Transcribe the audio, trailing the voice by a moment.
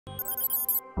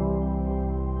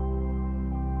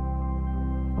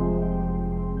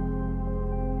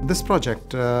This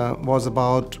project was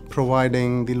about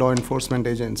providing the law enforcement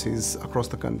agencies across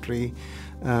the country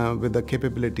with the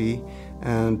capability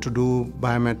to do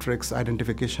biometrics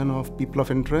identification of people of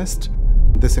interest.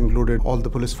 This included all the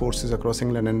police forces across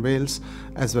England and Wales,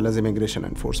 as well as immigration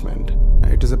enforcement.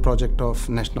 It is a project of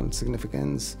national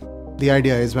significance. The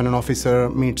idea is when an officer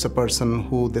meets a person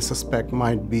who they suspect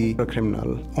might be a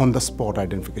criminal, on-the-spot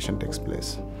identification takes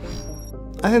place.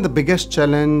 I think the biggest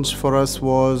challenge for us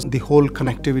was the whole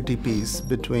connectivity piece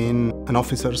between an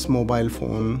officer's mobile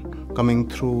phone coming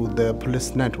through the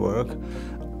police network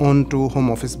onto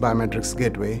Home Office Biometrics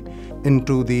gateway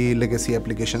into the legacy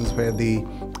applications where the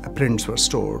prints were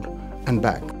stored and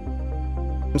back.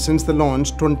 Since the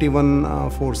launch, 21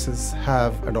 forces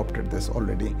have adopted this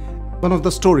already. One of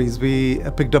the stories we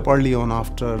picked up early on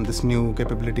after this new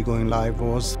capability going live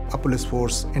was a police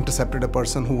force intercepted a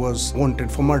person who was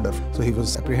wanted for murder. So he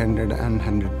was apprehended and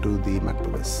handed to the Met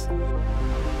Police.